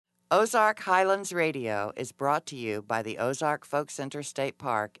Ozark Highlands Radio is brought to you by the Ozark Folk Center State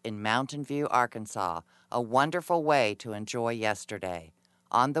Park in Mountain View, Arkansas, a wonderful way to enjoy yesterday.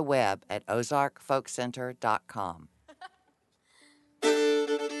 On the web at ozarkfolkcenter.com.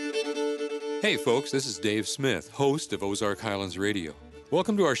 Hey folks, this is Dave Smith, host of Ozark Highlands Radio.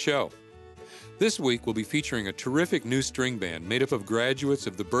 Welcome to our show. This week we'll be featuring a terrific new string band made up of graduates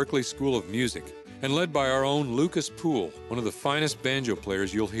of the Berklee School of Music and led by our own Lucas Poole, one of the finest banjo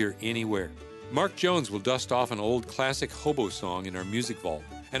players you'll hear anywhere. Mark Jones will dust off an old classic hobo song in our music vault,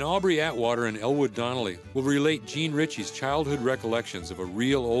 and Aubrey Atwater and Elwood Donnelly will relate Gene Ritchie's childhood recollections of a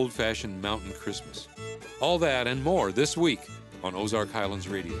real old-fashioned mountain Christmas. All that and more this week on Ozark Highlands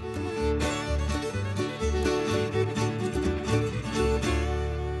Radio.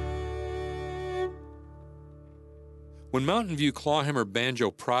 When Mountain View clawhammer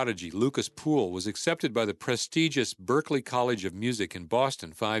banjo prodigy Lucas Poole was accepted by the prestigious Berklee College of Music in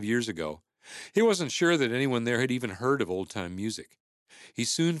Boston 5 years ago, he wasn't sure that anyone there had even heard of old-time music. He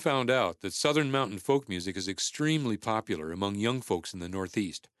soon found out that Southern mountain folk music is extremely popular among young folks in the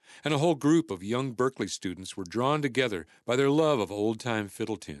Northeast, and a whole group of young Berklee students were drawn together by their love of old-time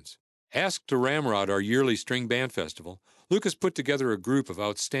fiddle tunes. Asked to ramrod our yearly string band festival, Lucas put together a group of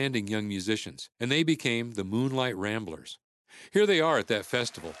outstanding young musicians, and they became the Moonlight Ramblers. Here they are at that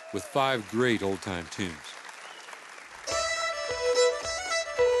festival with 5 great old-time tunes.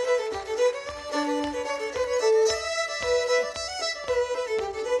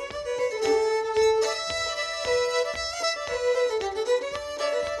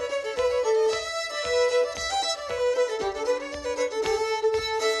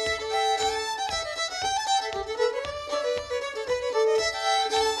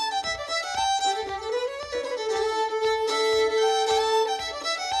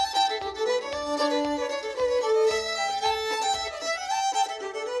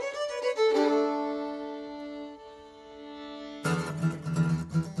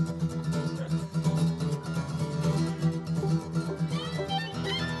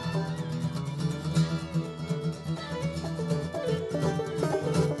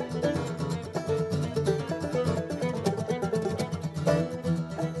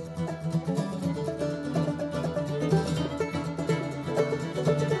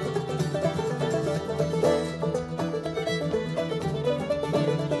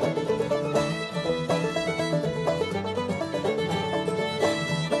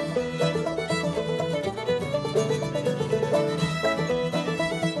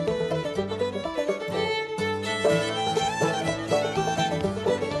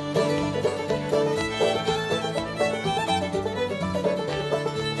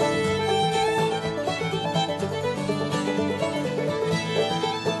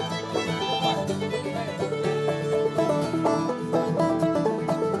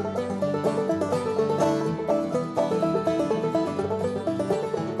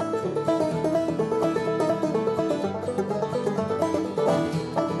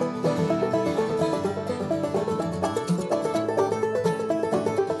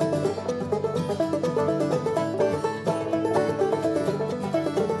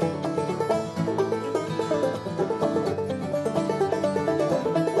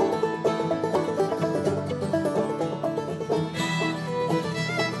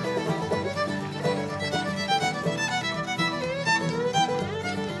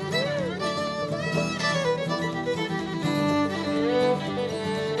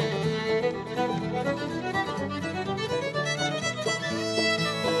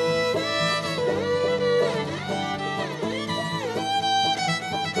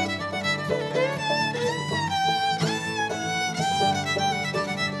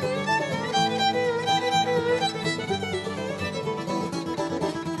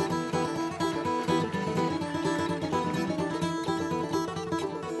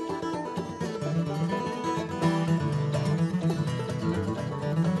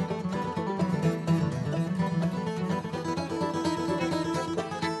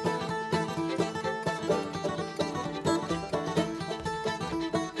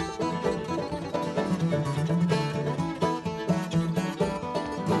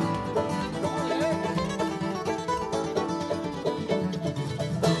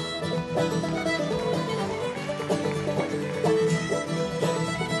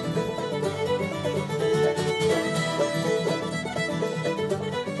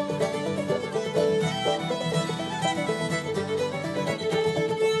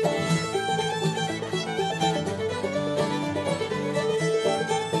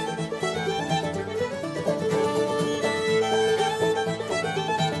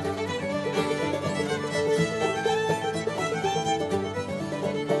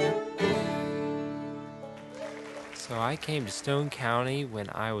 So I came to Stone County when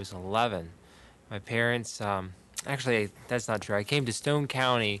I was 11. My parents, actually, that's not true. I came to Stone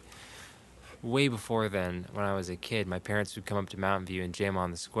County way before then. When I was a kid, my parents would come up to Mountain View and jam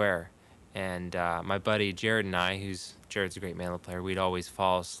on the square. And my buddy Jared and I, Jared's a great mandolin player, we'd always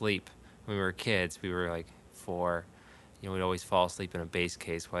fall asleep when we were kids. We were like 4. We'd always fall asleep in a bass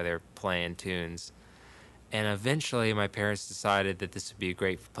case while they were playing tunes. And eventually, my parents decided that this would be a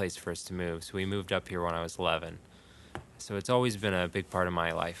great place for us to move. So we moved up here when I was 11. So it's always been a big part of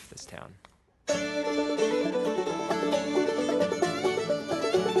my life, this town.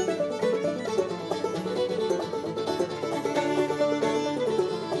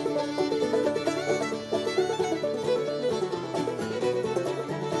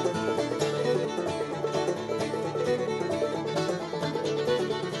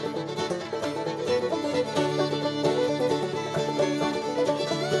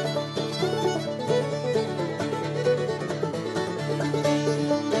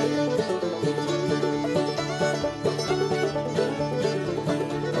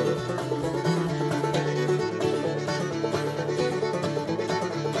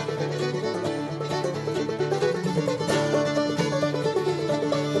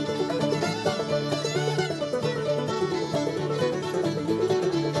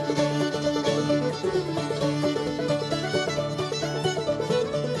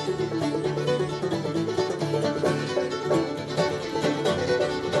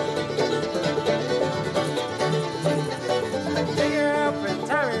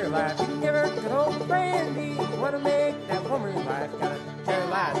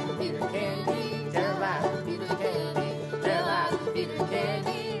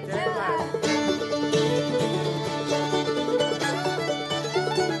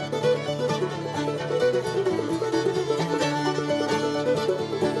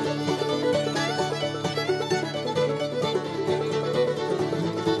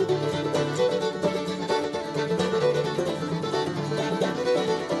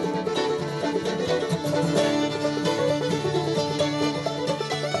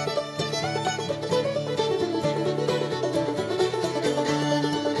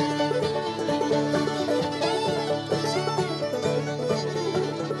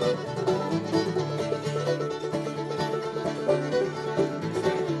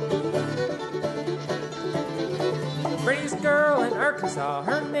 Arkansas,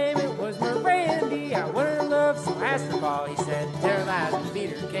 her name it was Mirandy. I wanted her love, so I asked her Paul. He said, tell her lies and feed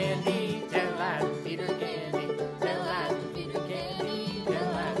her candy. Tell her lies and feed her candy. Tell her lies and feed her candy. Tell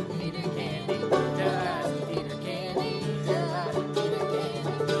her lies and feed her candy. Tell her lies and feed her candy. Tell her lies and feed her candy.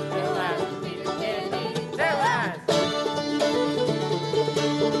 Tell her lies and feed her candy. Tell her lies.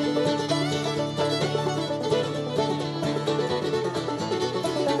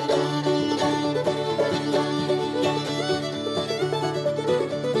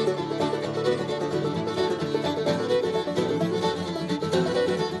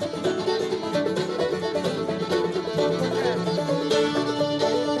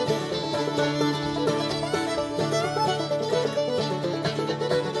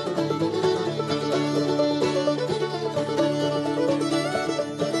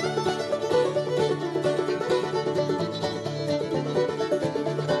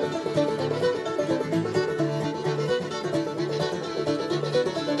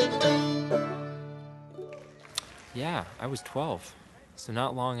 Yeah, I was 12, so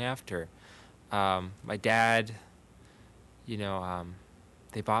not long after. My dad,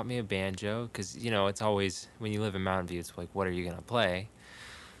 they bought me a banjo because, it's always, when you live in Mountain View, it's like, what are you going to play?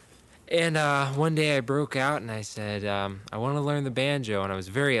 And one day I broke out and I said, I want to learn the banjo. And I was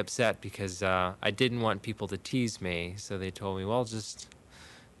very upset because I didn't want people to tease me. So they told me, well, just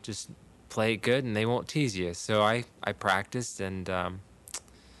play it good and they won't tease you. So I practiced and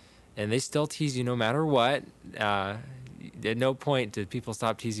they still tease you no matter what. At no point did people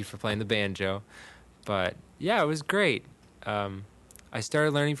stop teasing you for playing the banjo. But yeah, it was great. I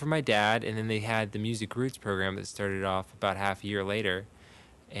started learning from my dad, and then they had the Music Roots program that started off about half a year later.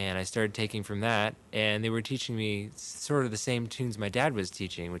 And I started taking from that, and they were teaching me sort of the same tunes my dad was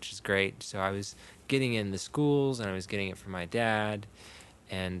teaching, which is great. So I was getting in the schools, and I was getting it from my dad,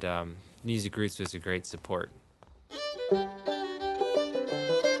 and Music Roots was a great support.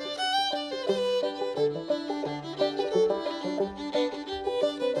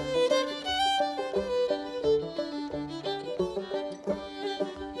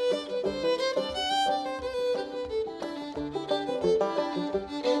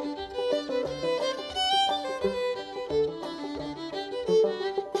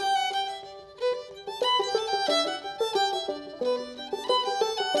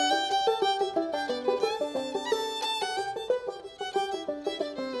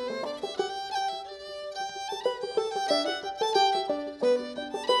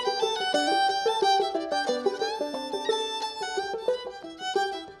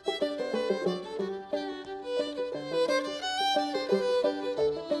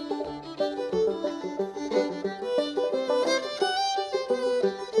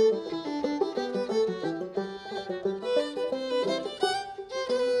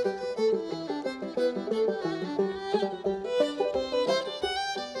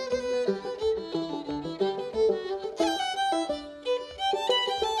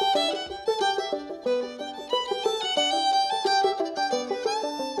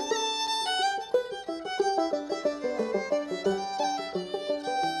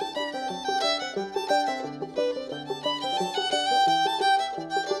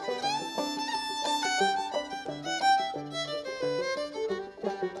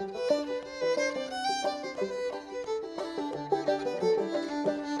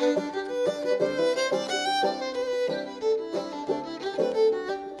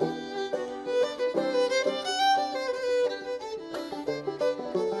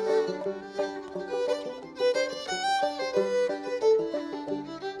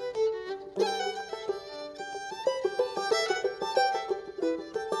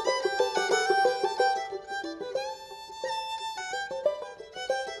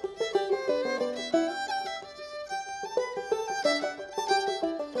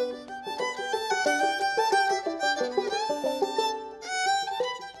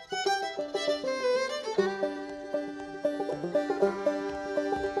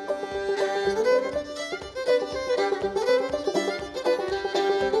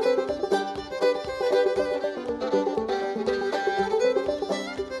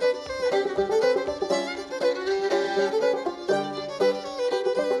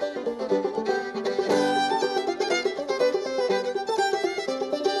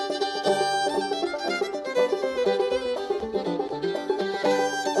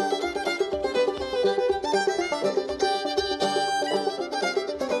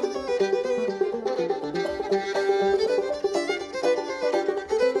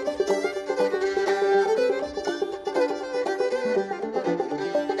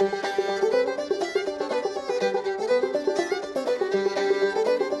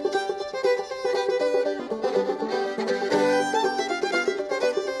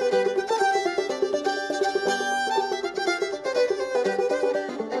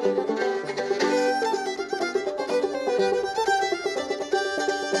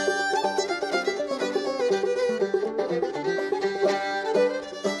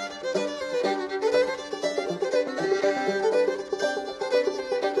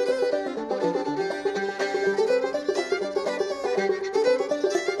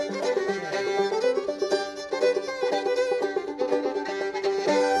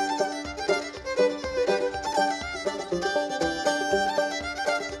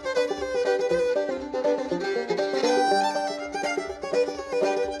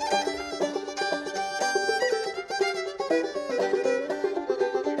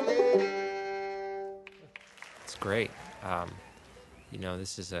 It's great.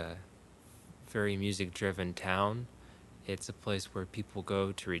 This is a very music-driven town. It's a place where people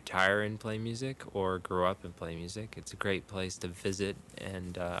go to retire and play music or grow up and play music. It's a great place to visit,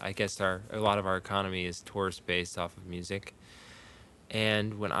 and I guess a lot of our economy is tourist-based off of music.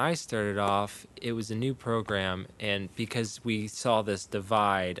 And when I started off, it was a new program, and because we saw this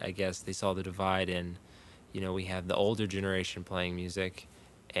divide, I guess they saw the divide in, we have the older generation playing music,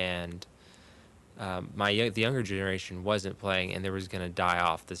 and the younger generation wasn't playing, and they was going to die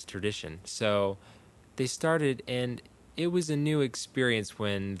off this tradition. So they started, and it was a new experience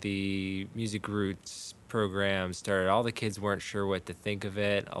when the Music Roots program started. All the kids weren't sure what to think of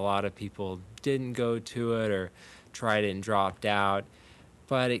it. A lot of people didn't go to it or tried it and dropped out.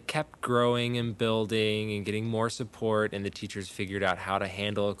 But it kept growing and building and getting more support, and the teachers figured out how to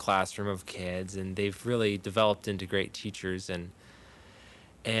handle a classroom of kids, and they've really developed into great teachers.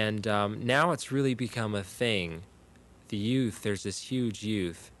 And now it's really become a thing. The youth, there's this huge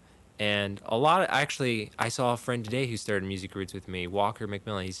youth. And actually, I saw a friend today who started Music Roots with me, Walker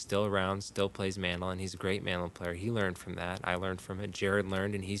McMillan. He's still around, still plays mandolin. He's a great mandolin player. He learned from that. I learned from it. Jared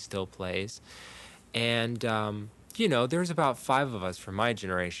learned, and he still plays. And, there's about 5 of us from my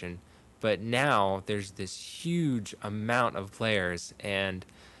generation. But now there's this huge amount of players, and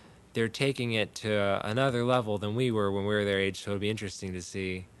they're taking it to another level than we were when we were their age, so it'll be interesting to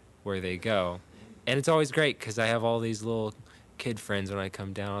see where they go. And it's always great because I have all these little kid friends when I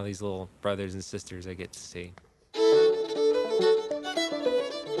come down, all these little brothers and sisters I get to see.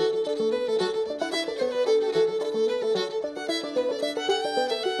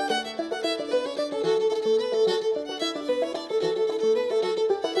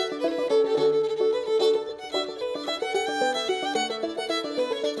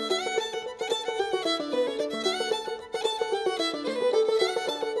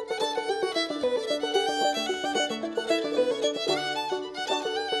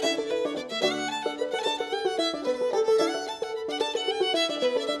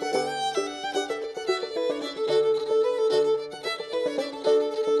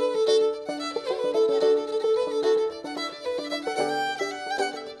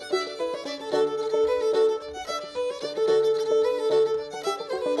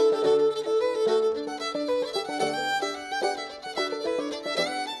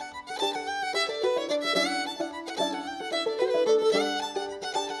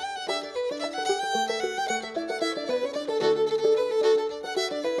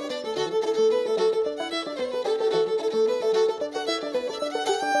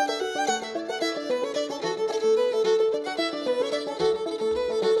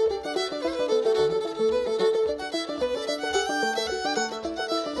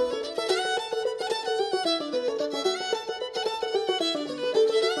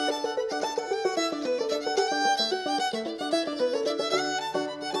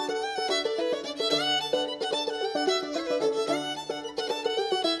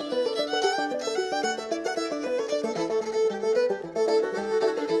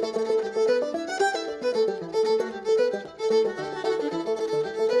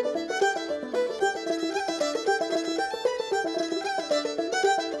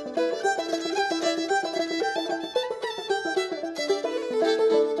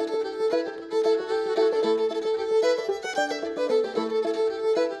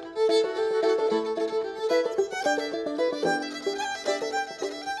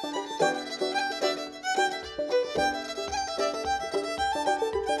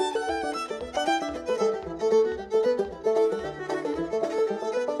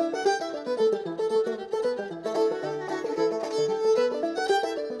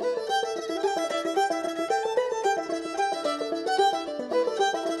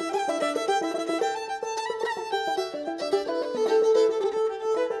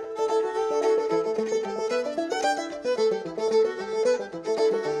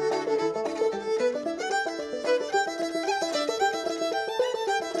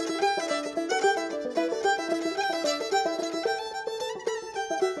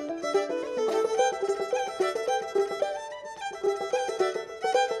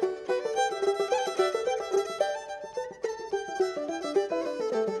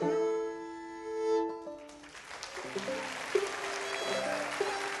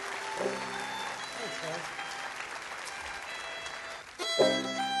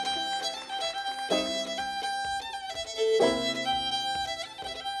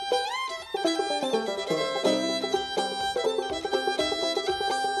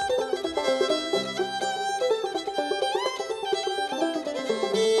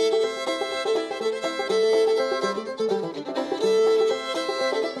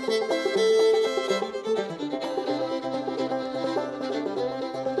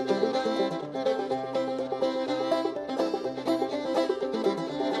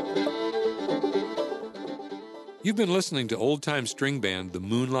 You've been listening to old-time string band The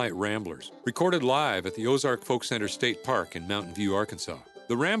Moonlight Ramblers, recorded live at the Ozark Folk Center State Park in Mountain View, Arkansas.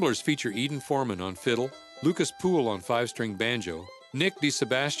 The Ramblers feature Eden Foreman on fiddle, Lucas Poole on 5-string banjo, Nick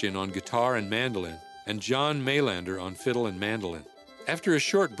DeSebastian on guitar and mandolin, and John Maylander on fiddle and mandolin. After a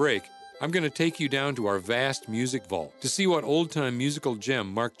short break, I'm going to take you down to our vast music vault to see what old-time musical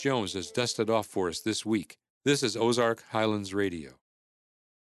gem Mark Jones has dusted off for us this week. This is Ozark Highlands Radio.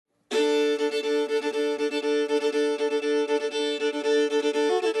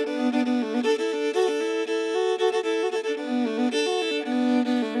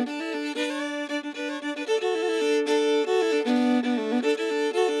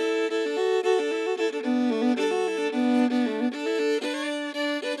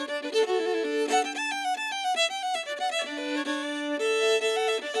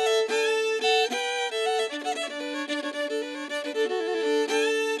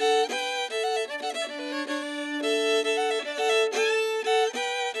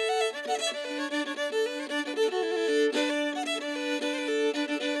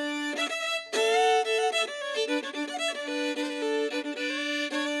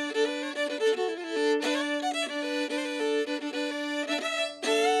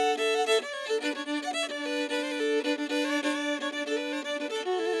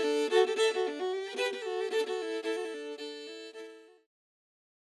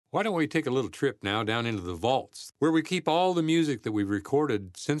 Why don't we take a little trip now down into the vaults, where we keep all the music that we've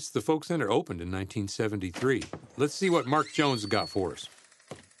recorded since the Folk Center opened in 1973. Let's see what Mark Jones got for us.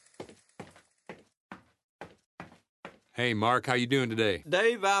 Hey, Mark, how you doing today?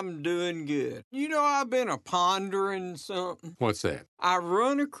 Dave, I'm doing good. You know, I've been pondering something. What's that? I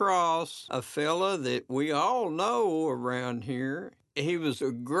run across a fella that we all know around here. He was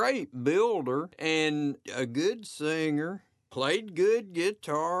a great builder and a good singer. Played good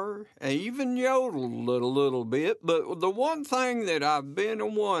guitar, and even yodeled a little bit. But the one thing that I've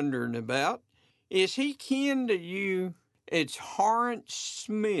been wondering about is he kin to you. It's Horrence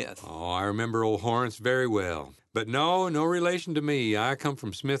Smith. Oh, I remember old Horrence very well. But no relation to me. I come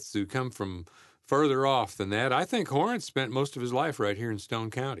from Smiths who come from further off than that. I think Horrence spent most of his life right here in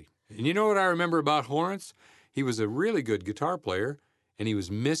Stone County. And you know what I remember about Horrence? He was a really good guitar player, and he was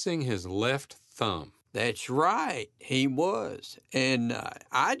missing his left thumb. That's right, he was. And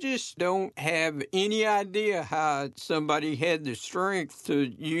I just don't have any idea how somebody had the strength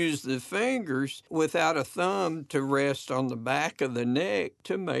to use the fingers without a thumb to rest on the back of the neck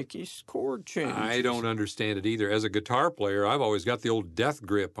to make his chord changes. I don't understand it either. As a guitar player, I've always got the old death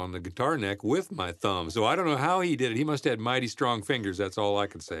grip on the guitar neck with my thumb. So I don't know how he did it. He must have had mighty strong fingers. That's all I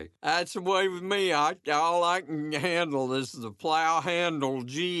can say. That's the way with me. All I can handle is the plow handle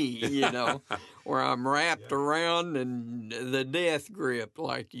G, you know. Where I'm wrapped around and the death grip,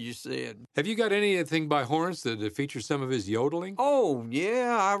 like you said. Have you got anything by Horrence that features some of his yodeling? Oh,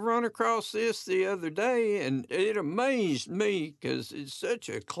 yeah. I run across this the other day, and it amazed me because it's such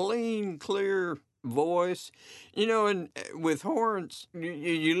a clean, clear voice. You know, and with Horrence,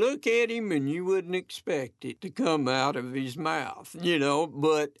 you look at him and you wouldn't expect it to come out of his mouth, you know,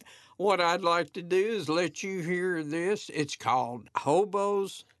 but what I'd like to do is let you hear this. It's called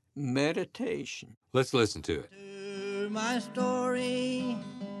Hobo's Meditation. Let's listen to it. To my story,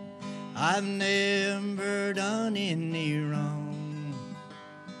 I've never done any wrong.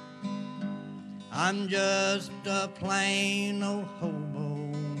 I'm just a plain old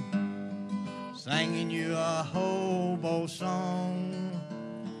hobo, singing you a hobo song.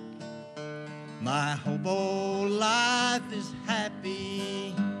 My hobo life is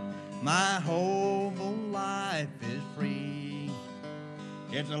happy, my hobo life is free.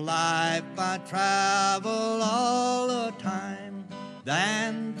 It's a life I travel all the time,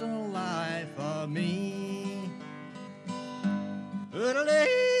 than the life of me.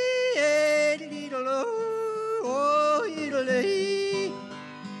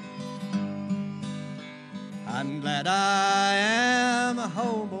 I'm glad I am a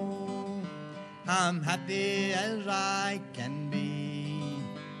hobo, I'm happy as I can be.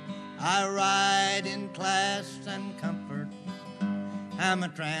 I ride in class and comfort, and my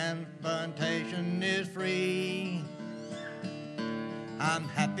transportation is free. I'm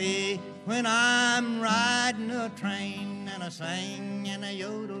happy when I'm riding a train, and I sing and I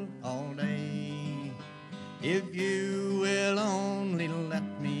yodel all day. If you will only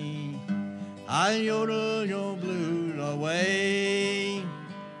let me, I'll yodel your blues away.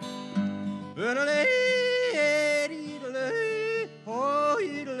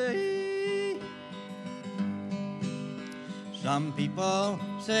 Some people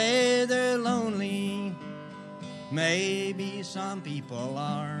say they're lonely, maybe some people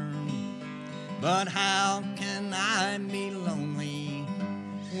are. But how can I be lonely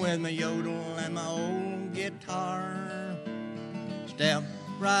with my yodel and my old guitar? Step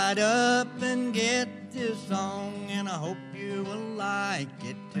right up and get this song, and I hope you will like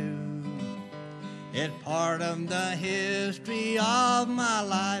it too. It's part of the history of my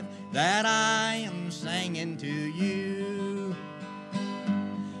life that I am singing to you.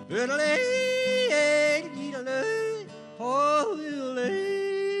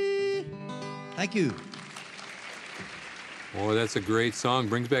 Thank you. Boy, that's a great song.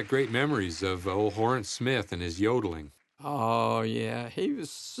 Brings back great memories of old Horace Smith and his yodeling. Oh, yeah. He was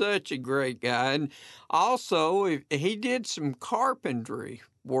such a great guy. And also, he did some carpentry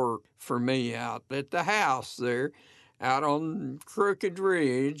work for me out at the house there, out on Crooked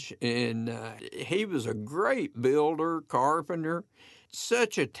Ridge. And he was a great builder, carpenter.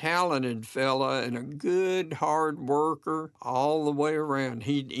 Such a talented fella and a good hard worker all the way around.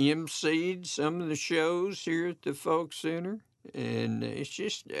 He'd emceed some of the shows here at the Folk Center. And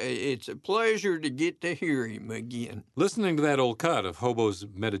it's a pleasure to get to hear him again. Listening to that old cut of Hobo's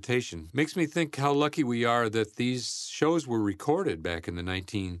Meditation makes me think how lucky we are that these shows were recorded back in the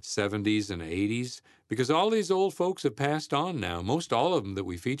 1970s and 80s, because all these old folks have passed on now, most all of them that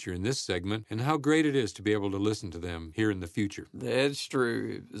we feature in this segment, and how great it is to be able to listen to them here in the future. That's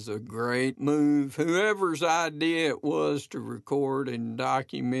true. It was a great move. Whoever's idea it was to record and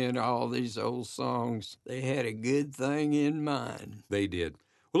document all these old songs, they had a good thing in mind. They did.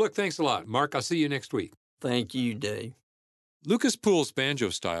 Well, look, thanks a lot. Mark, I'll see you next week. Thank you, Dave. Lucas Poole's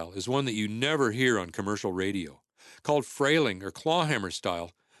banjo style is one that you never hear on commercial radio. Called frailing or clawhammer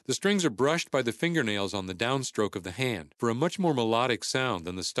style, the strings are brushed by the fingernails on the downstroke of the hand for a much more melodic sound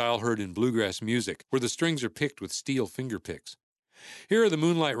than the style heard in bluegrass music, where the strings are picked with steel finger picks. Here are the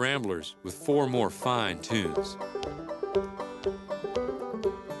Moonlight Ramblers with 4 more fine tunes.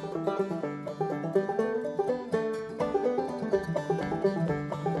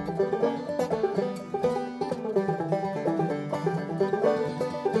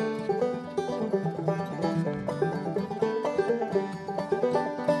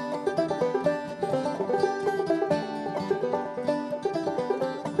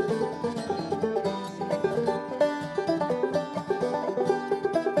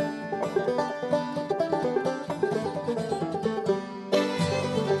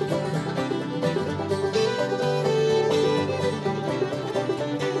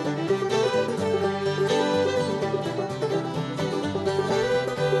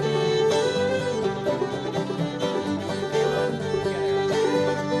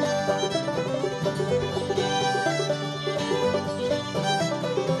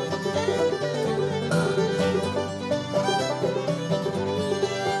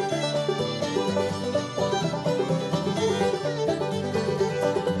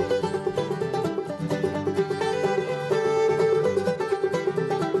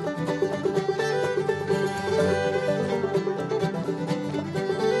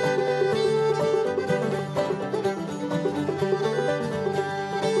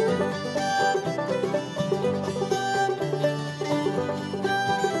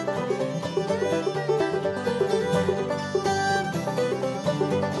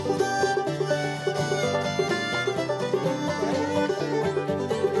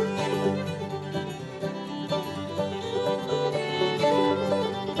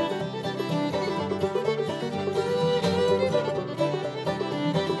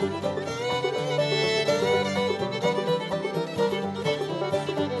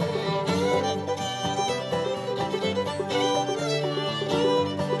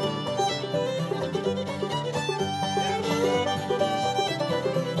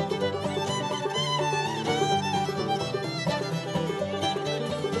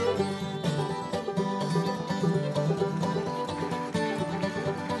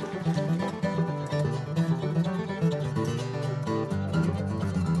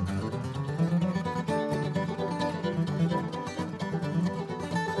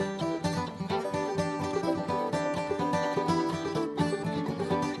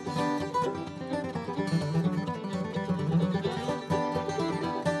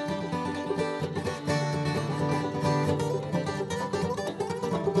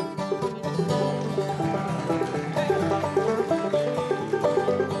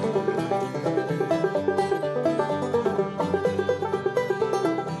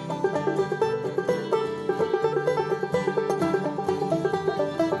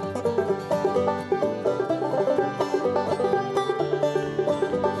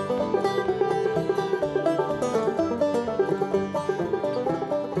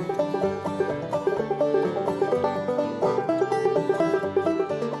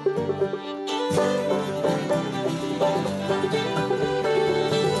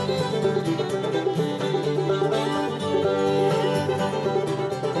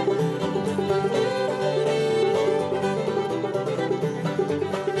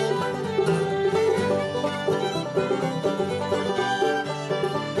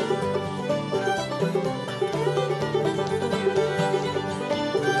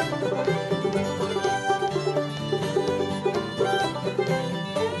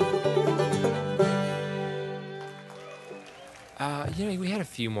 we had a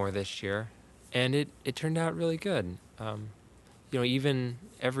few more this year, and it turned out really good. Even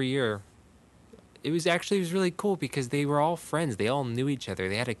every year, it was really cool because they were all friends. They all knew each other.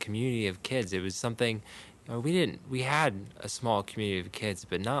 They had a community of kids. It was something, we had a small community of kids,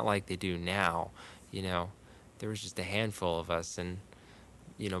 but not like they do now. There was just a handful of us, and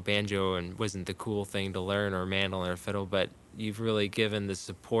banjo and wasn't the cool thing to learn, or mandolin or fiddle, but you've really given the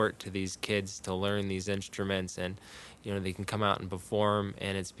support to these kids to learn these instruments, and they can come out and perform,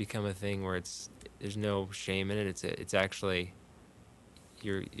 and it's become a thing where there's no shame in it. It's actually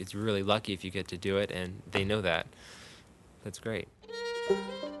it's really lucky if you get to do it, and they know that. That's great.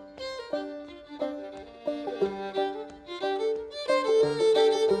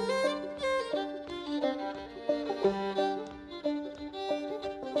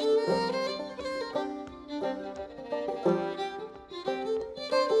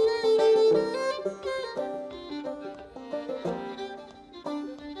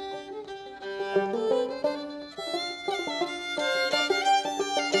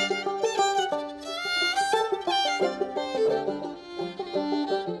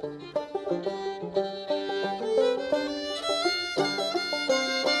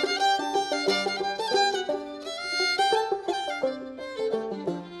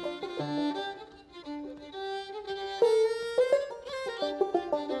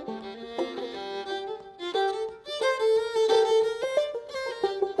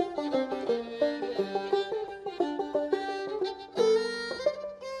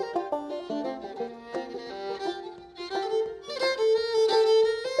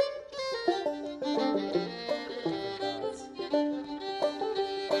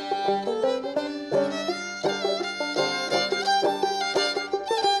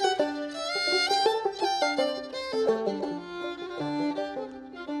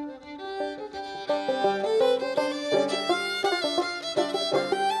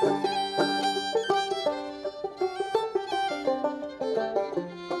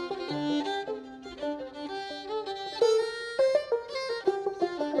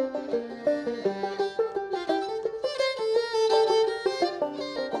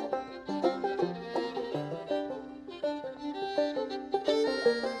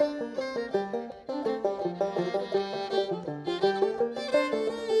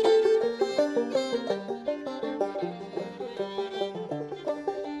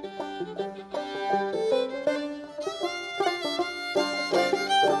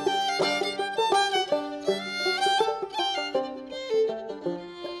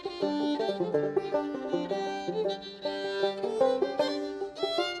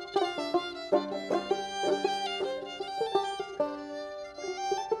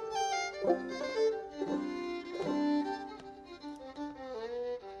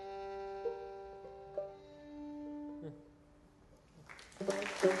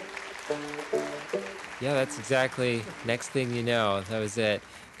 Yeah, that's exactly, next thing you know, that was it.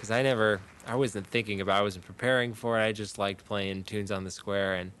 Because I wasn't thinking about it, I wasn't preparing for it. I just liked playing tunes on the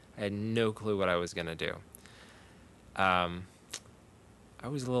square, and I had no clue what I was going to do. I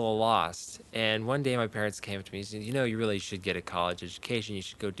was a little lost. And one day my parents came up to me and said, you really should get a college education. You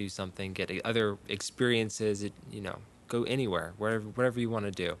should go do something, get other experiences, go anywhere, whatever you want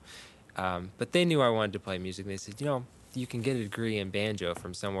to do. But they knew I wanted to play music. They said, you can get a degree in banjo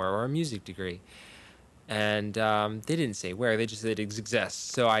from somewhere, or a music degree. And they didn't say where, they just said it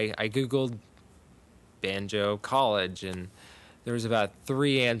exists. So I Googled banjo college, and there was about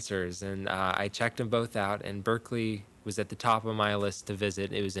 3 answers, and I checked them both out, and Berkeley was at the top of my list to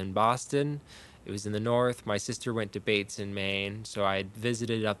visit. It was in Boston. It was in the north. My sister went to Bates in Maine, so I had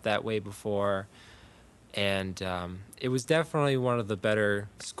visited up that way before. And it was definitely one of the better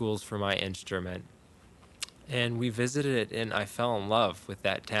schools for my instrument. And we visited it, and I fell in love with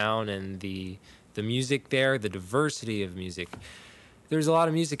that town and the music there, the diversity of music. There's a lot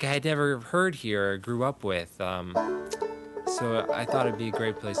of music I had never heard here or grew up with. So I thought it'd be a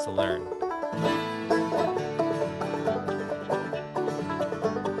great place to learn.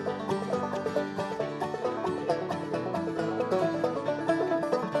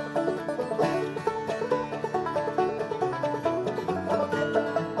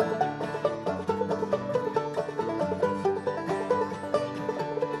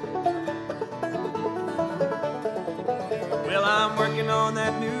 Well, I'm working on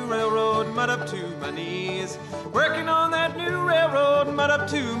that new railroad, mud up to my knees. Working on that new railroad, mud up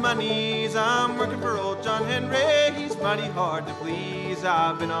to my knees. I'm working for old John Henry, he's mighty hard to please.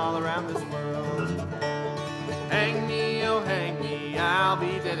 I've been all around this world. Hang me, oh hang me, I'll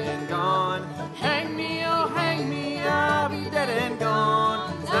be dead and gone. Hang me, oh hang me, I'll be dead and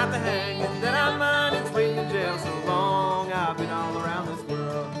gone. It's not the hanging that I mind, it's waiting in jail so long. I've been all around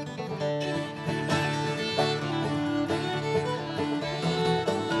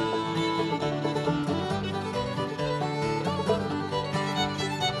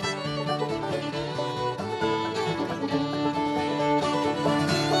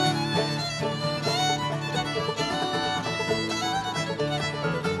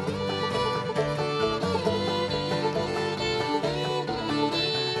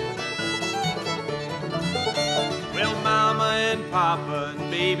Papa,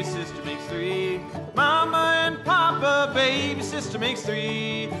 and baby sister makes three. Mama and Papa, baby sister makes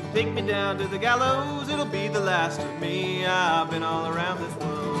three. Take me down to the gallows, it'll be the last of me. I've been all around this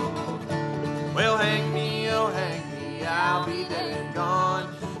world. Well, hang me, oh hang me, I'll be dead and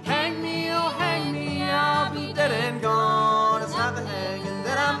gone. Hang me, oh hang me, I'll be dead and gone. It's not the hanging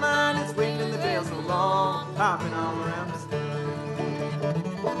that I mind, it's waiting in the jail so long. I've been all around this world.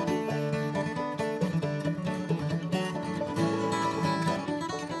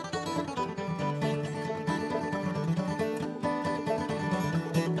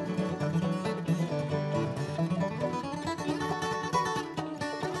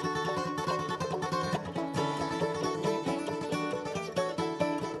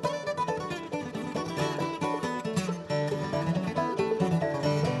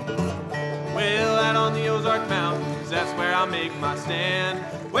 Ozark Mountains, that's where I'll make my stand.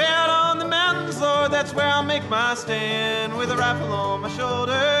 Way out on the mountains, Lord, that's where I'll make my stand. With a rifle on my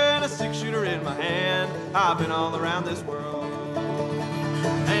shoulder and a six-shooter in my hand, I've been all around this world.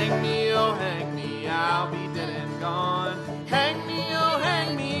 Hang me, oh hang me, I'll be dead and gone. Hang me, oh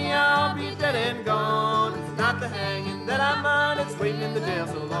hang me, I'll be dead and gone. It's not the hanging that I mind, it's waiting in the jail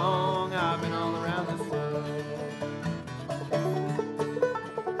so long. I've been all around this world.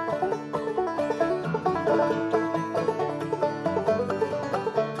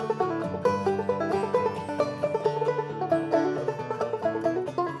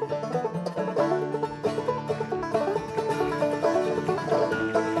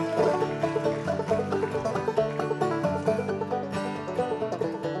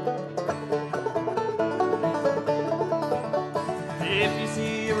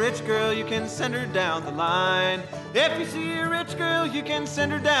 Girl, you can send her down the line. If you see a rich girl, you can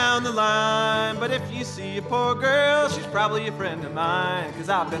send her down the line. But if you see a poor girl, she's probably a friend of mine, 'cause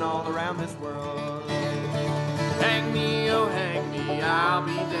I've been all around this world. Hang me, oh hang me, I'll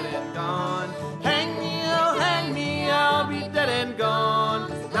be dead and gone. Hang me, oh hang me, I'll be dead and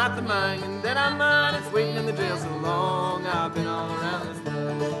gone. It's not the mine that I mind, it's waiting in the jail so long. I've been all around this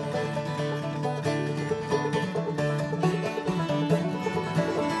world.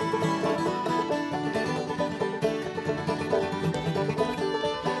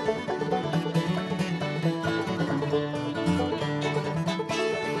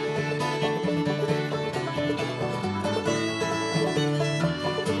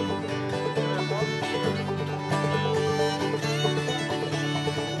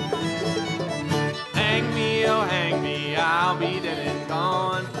 I'll be dead and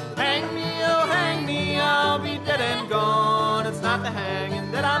gone. Hang me, oh hang me, I'll be dead and gone. It's not the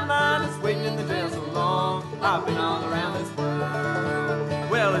hanging that I mind, it's waiting in the jail so long. I've been all around this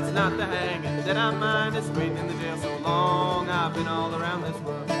world. Well, it's not the hanging that I mind, it's waiting in the jail so long. I've been all around this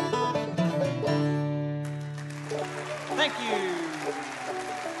world. Thank you.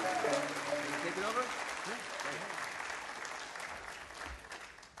 Take it over.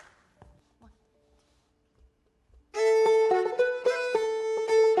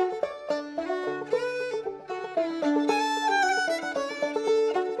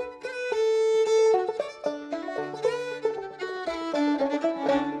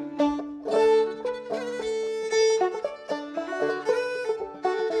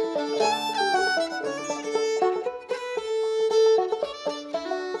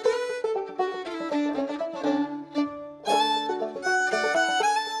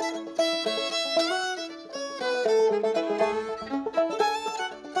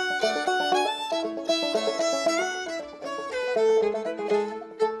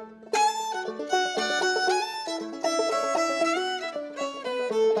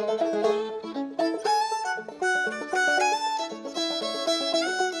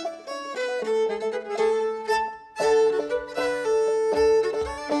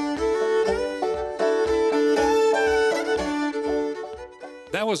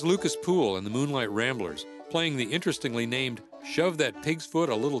 That was Lucas Poole and the Moonlight Ramblers, playing the interestingly named Shove That Pig's Foot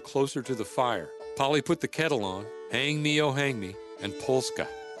a Little Closer to the Fire, Polly Put the Kettle On, Hang Me, Oh Hang Me, and Polska.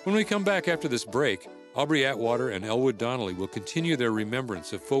 When we come back after this break, Aubrey Atwater and Elwood Donnelly will continue their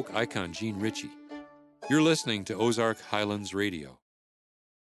remembrance of folk icon Gene Ritchie. You're listening to Ozark Highlands Radio.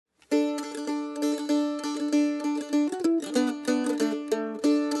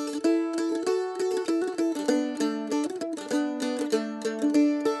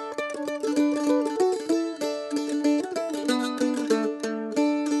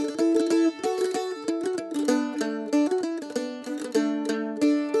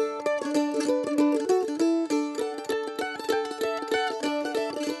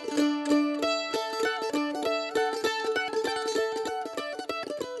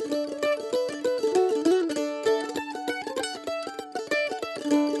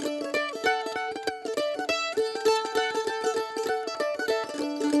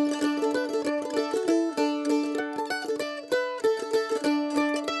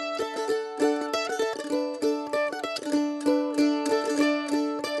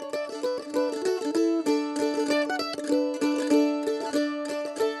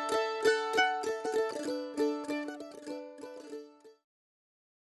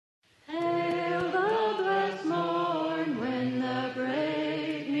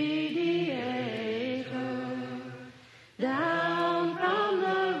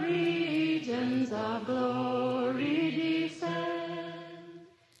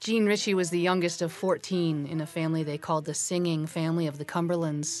 Jean Ritchie was the youngest of 14 in a family they called the Singing Family of the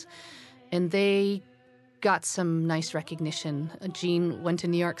Cumberlands, and they got some nice recognition. Jean went to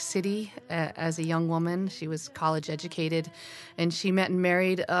New York City as a young woman. She was college educated, and she met and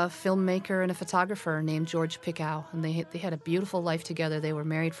married a filmmaker and a photographer named George Pickow, and they had a beautiful life together. They were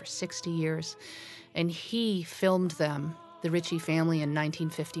married for 60 years, and he filmed them, the Ritchie family, in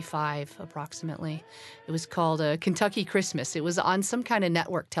 1955, approximately. It was called Kentucky Christmas. It was on some kind of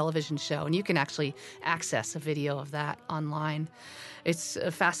network television show, and you can actually access a video of that online. It's a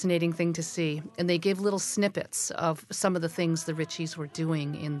fascinating thing to see. And they give little snippets of some of the things the Ritchies were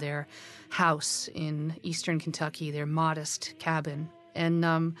doing in their house in eastern Kentucky, their modest cabin. And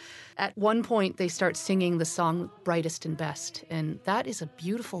at one point, they start singing the song Brightest and Best. And that is a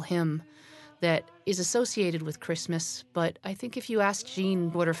beautiful hymn that is associated with Christmas. But I think if you asked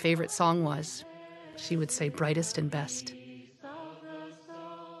Jean what her favorite song was, she would say Brightest and Best.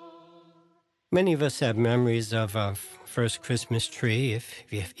 Many of us have memories of our first Christmas tree,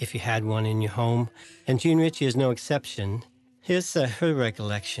 if you had one in your home, and Jean Ritchie is no exception. Here's her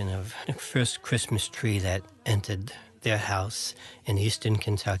recollection of the first Christmas tree that entered their house in eastern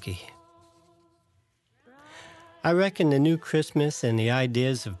Kentucky. I reckon the new Christmas and the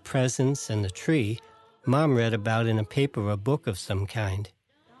ideas of presents and the tree Mom read about in a paper or book of some kind.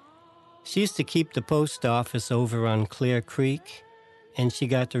 She used to keep the post office over on Clear Creek, and she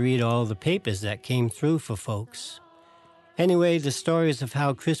got to read all the papers that came through for folks. Anyway, the stories of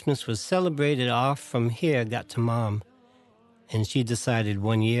how Christmas was celebrated off from here got to Mom, and she decided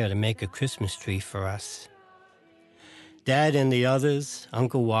one year to make a Christmas tree for us. Dad and the others,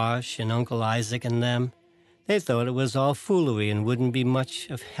 Uncle Wash and Uncle Isaac and them, they thought it was all foolery and wouldn't be much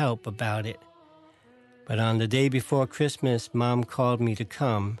of help about it. But on the day before Christmas, Mom called me to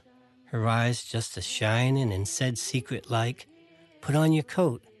come, her eyes just a-shining, and said secret-like, "Put on your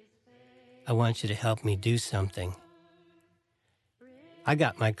coat. I want you to help me do something." I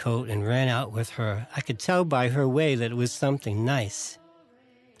got my coat and ran out with her. I could tell by her way that it was something nice.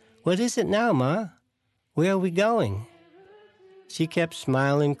 "What is it now, Ma? Where are we going?" She kept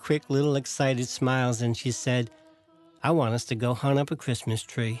smiling quick little excited smiles, and she said, "I want us to go hunt up a Christmas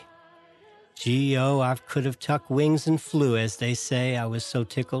tree." Gee, oh, I could have tucked wings and flew, as they say. I was so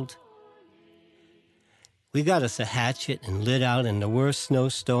tickled. We got us a hatchet and lit out in the worst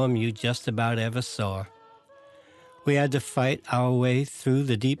snowstorm you just about ever saw. We had to fight our way through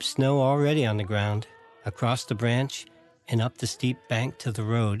the deep snow already on the ground, across the branch, and up the steep bank to the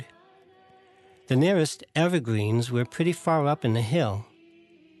road. The nearest evergreens were pretty far up in the hill.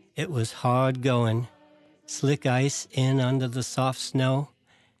 It was hard going, slick ice in under the soft snow,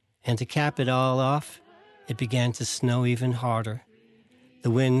 and to cap it all off, it began to snow even harder,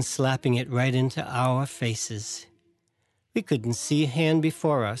 the wind slapping it right into our faces. We couldn't see a hand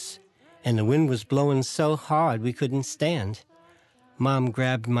before us, and the wind was blowing so hard we couldn't stand. Mom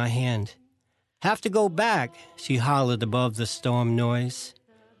grabbed my hand. "Have to go back," she hollered above the storm noise.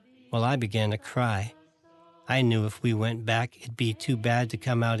 Well, I began to cry. I knew if we went back, it'd be too bad to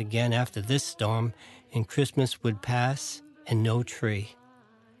come out again after this storm, and Christmas would pass and no tree.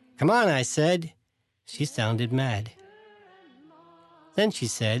 "Come on," I said. She sounded mad. Then she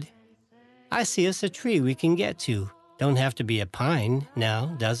said, "I see us a tree we can get to. Don't have to be a pine now,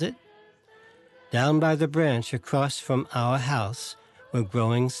 does it?" Down by the branch across from our house were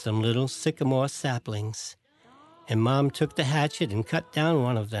growing some little sycamore saplings, and Mom took the hatchet and cut down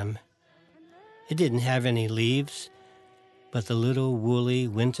one of them. It didn't have any leaves, but the little woolly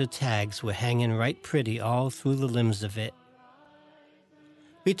winter tags were hanging right pretty all through the limbs of it.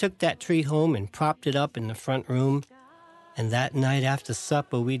 We took that tree home and propped it up in the front room, and that night after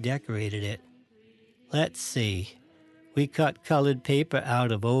supper we decorated it. Let's see. We cut colored paper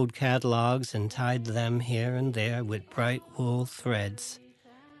out of old catalogs and tied them here and there with bright wool threads.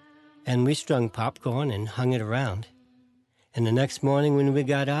 And we strung popcorn and hung it around. And the next morning when we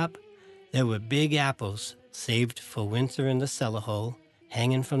got up, there were big apples saved for winter in the cellar hole,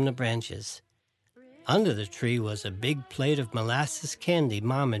 hanging from the branches. Under the tree was a big plate of molasses candy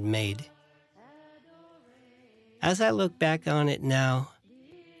Mom had made. As I look back on it now,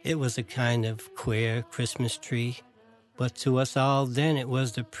 it was a kind of queer Christmas tree, but to us all then it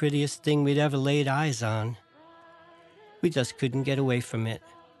was the prettiest thing we'd ever laid eyes on. We just couldn't get away from it.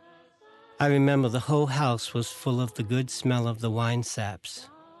 I remember the whole house was full of the good smell of the wine saps.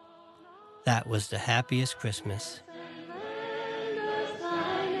 That was the happiest Christmas.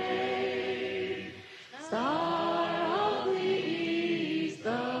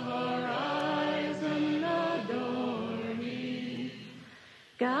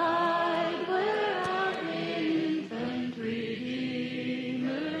 Guide where our infant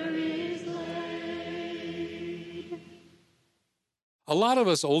Redeemer A lot of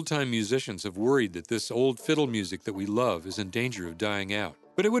us old-time musicians have worried that this old fiddle music that we love is in danger of dying out.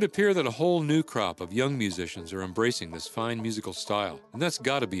 But it would appear that a whole new crop of young musicians are embracing this fine musical style, and that's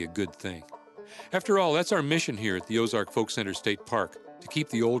got to be a good thing. After all, that's our mission here at the Ozark Folk Center State Park, to keep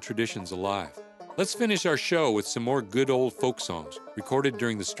the old traditions alive. Let's finish our show with some more good old folk songs, recorded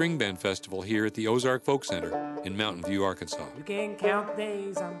during the String Band Festival here at the Ozark Folk Center in Mountain View, Arkansas. You can count the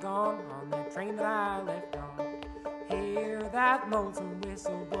days I'm gone on that train that I left on. Hear that lonesome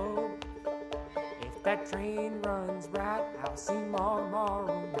whistle blow. If that train runs right, I'll see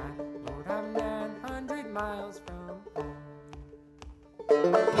tomorrow night. Lord, I'm 900 miles from home.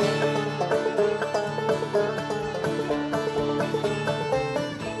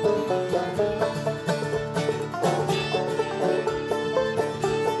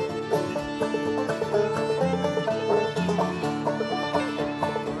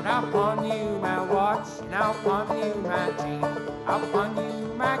 I'll pawn you my watch, and I'll pawn you my chain. I'll pawn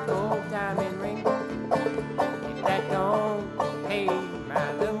you my gold diamond ring. If that don't pay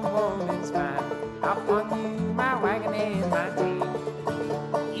my little woman's fine, I'll pawn you my wagon and my team.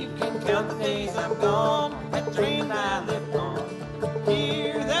 You can count the days I'm gone on that train that I lived on.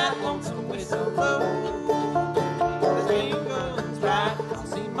 Hear that lonesome whistle blow. The train runs right, I'll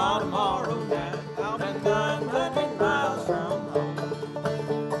see Ma tomorrow night. I'll be 900 miles from home.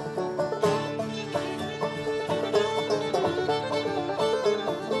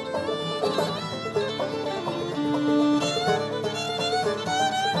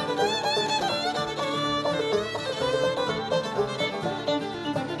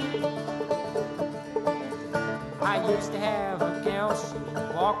 I used to have a gal, she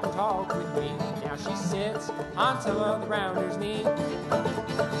would walk and talk with me. Now she sits on some of the rounder's knee.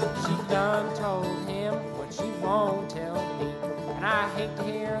 She done told him what she won't tell me, and I hate to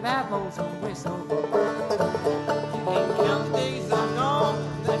hear that lonesome whistle blow. You can count the days I'm gone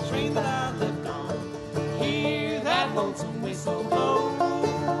on that train that I lived on. Hear that lonesome whistle blow.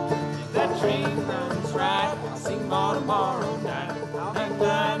 If that train runs right, I'll sing Ma tomorrow night. I'll be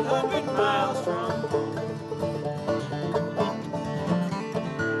 900 miles from home.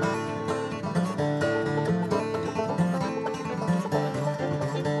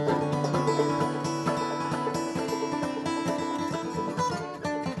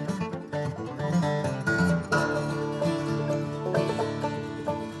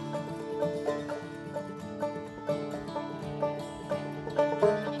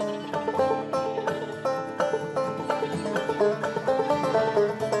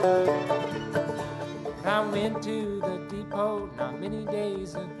 I went to the depot not many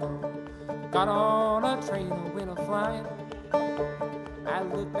days ago. Got on a train and went a-flying. I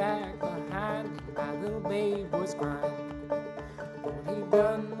looked back behind, my little babe was crying. Lord, he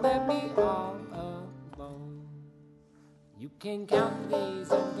done left me all alone. You can count the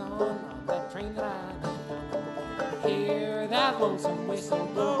days I'm gone on that train that I lived on. Hear that lonesome whistle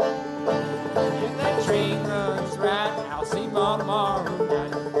blow. If that train runs right, I'll see Ma tomorrow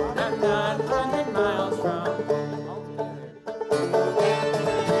night. I'm 900 miles from home altogether.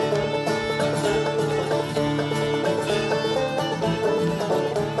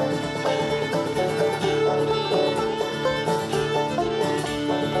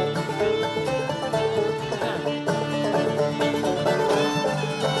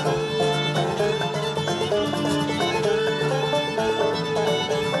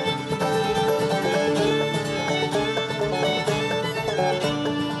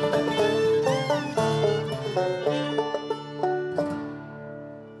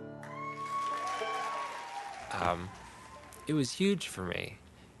 It was huge for me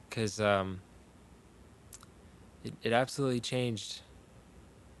because it absolutely changed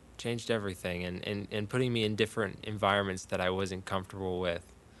everything and putting me in different environments that I wasn't comfortable with.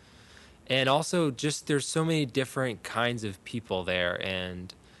 And also just there's so many different kinds of people there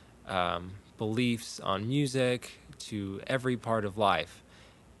and beliefs on music to every part of life.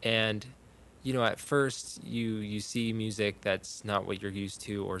 And, you know, at first you see music that's not what you're used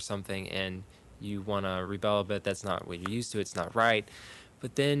to or something and you want to rebel a bit, that's not what you're used to, it's not right.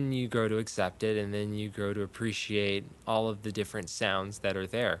 But then you grow to accept it, and then you grow to appreciate all of the different sounds that are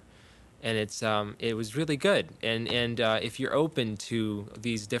there. And it was really good. And if you're open to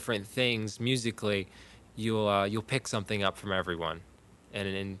these different things musically, you'll pick something up from everyone,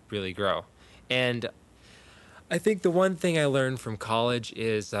 and really grow. And I think the one thing I learned from college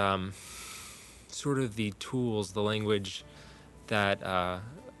is sort of the tools, the language that.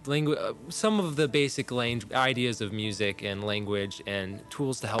 Some of the basic ideas of music and language and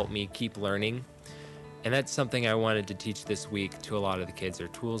tools to help me keep learning. And that's something I wanted to teach this week to a lot of the kids, are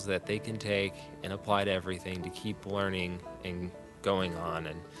tools that they can take and apply to everything to keep learning and going on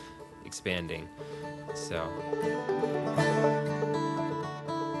and expanding. So.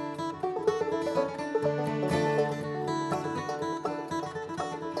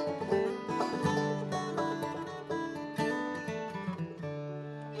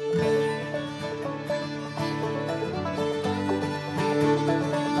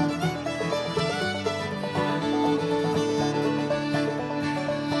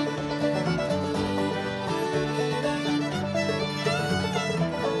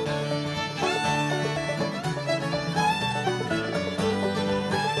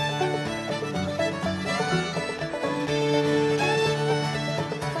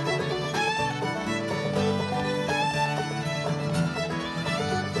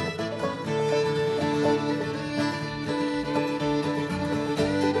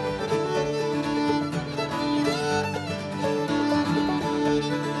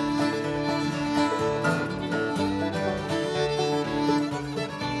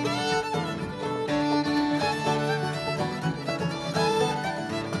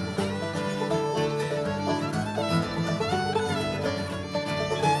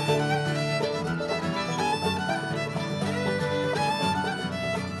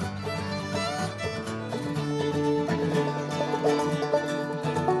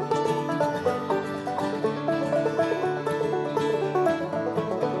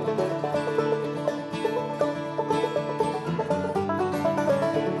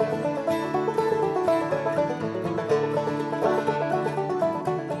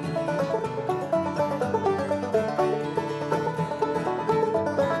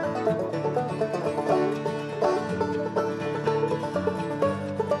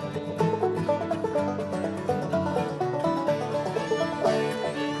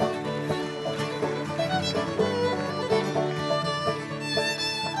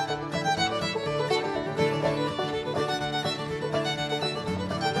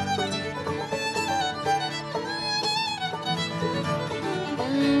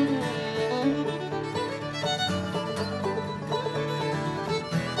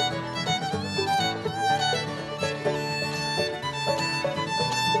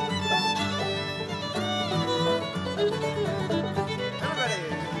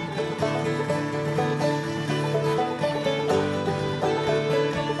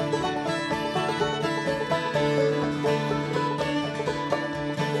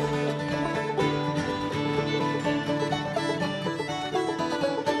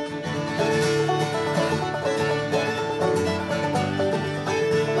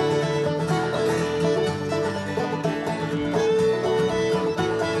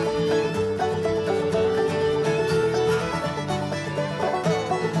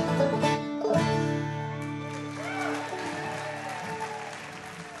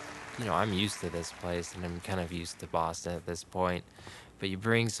 I'm used to this place and I'm kind of used to Boston at this point. But you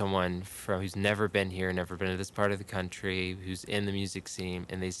bring someone who's never been here, never been to this part of the country, who's in the music scene,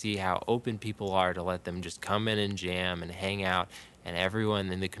 and they see how open people are to let them just come in and jam and hang out, and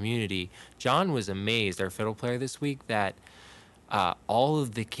everyone in the community. John was amazed, our fiddle player this week, that all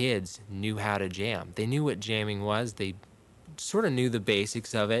of the kids knew how to jam. They knew what jamming was. They sort of knew the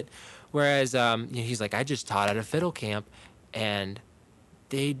basics of it. Whereas he's like, I just taught at a fiddle camp, and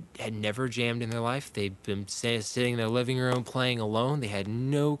they had never jammed in their life. They'd been sitting in their living room playing alone. They had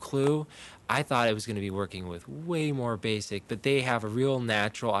no clue. I thought I was going to be working with way more basic, but they have a real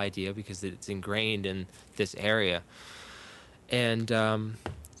natural idea because it's ingrained in this area. And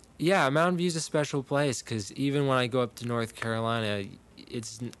Mountain View's a special place because even when I go up to North Carolina,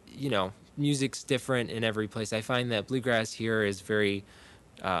 it's, music's different in every place. I find that bluegrass here is very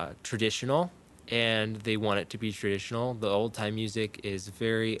traditional, and they want it to be traditional. The old-time music is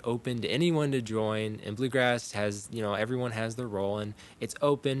very open to anyone to join, and bluegrass has, everyone has their role, and it's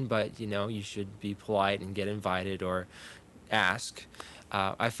open, but, you should be polite and get invited or ask.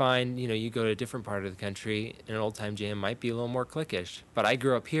 I find, you go to a different part of the country, and an old-time jam might be a little more cliquish, but I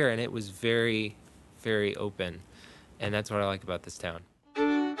grew up here, and it was very, very open, and that's what I like about this town.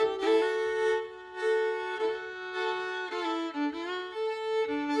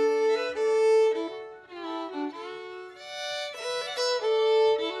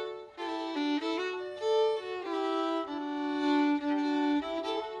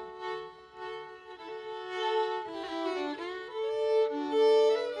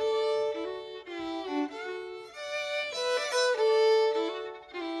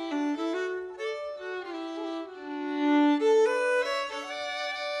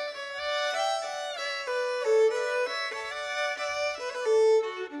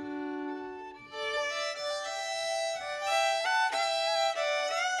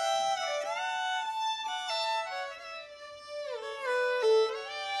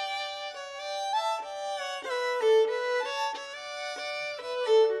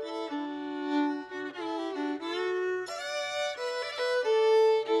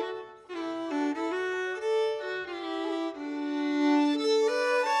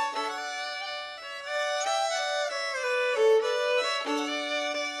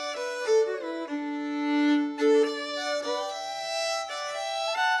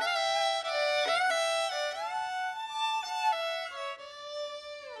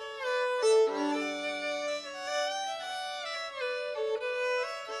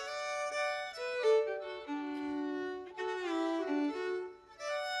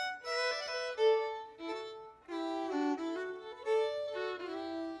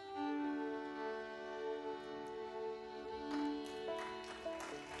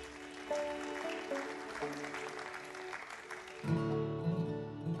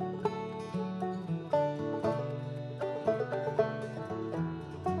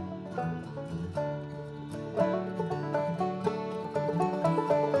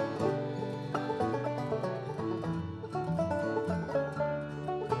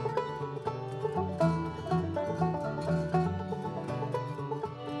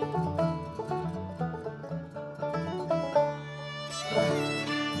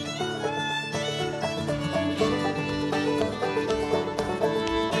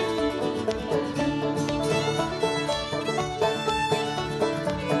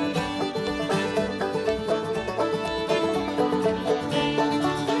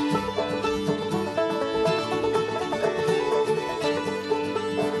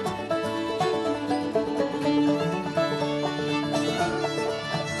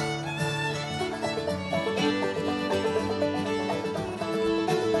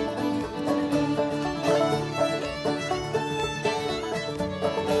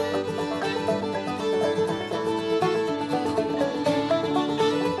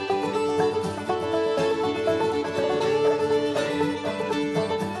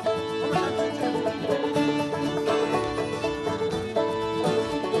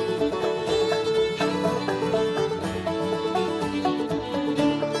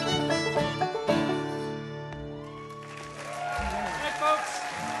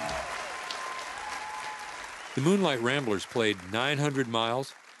 The Moonlight Ramblers played 900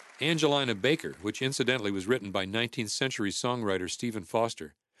 Miles, Angelina Baker, which incidentally was written by 19th century songwriter Stephen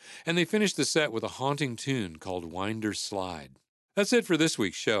Foster, and they finished the set with a haunting tune called Winder's Slide. That's it for this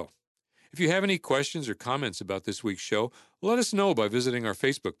week's show. If you have any questions or comments about this week's show, let us know by visiting our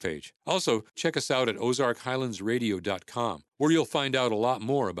Facebook page. Also, check us out at ozarkhighlandsradio.com, where you'll find out a lot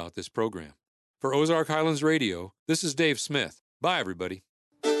more about this program. For Ozark Highlands Radio, this is Dave Smith. Bye, everybody.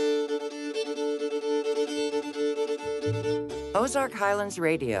 Ozark Highlands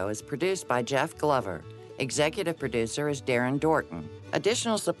Radio is produced by Jeff Glover. Executive producer is Darren Dorton.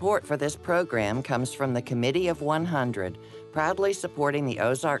 Additional support for this program comes from the Committee of 100, proudly supporting the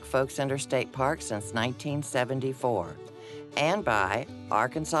Ozark Folk Center State Park since 1974, and by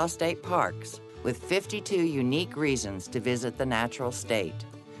Arkansas State Parks, with 52 unique reasons to visit the natural state.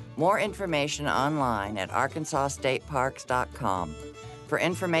 More information online at arkansasstateparks.com. For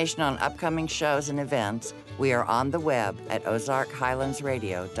information on upcoming shows and events, we are on the web at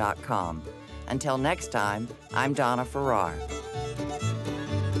ozarkhighlandsradio.com. Until next time, I'm Donna Farrar.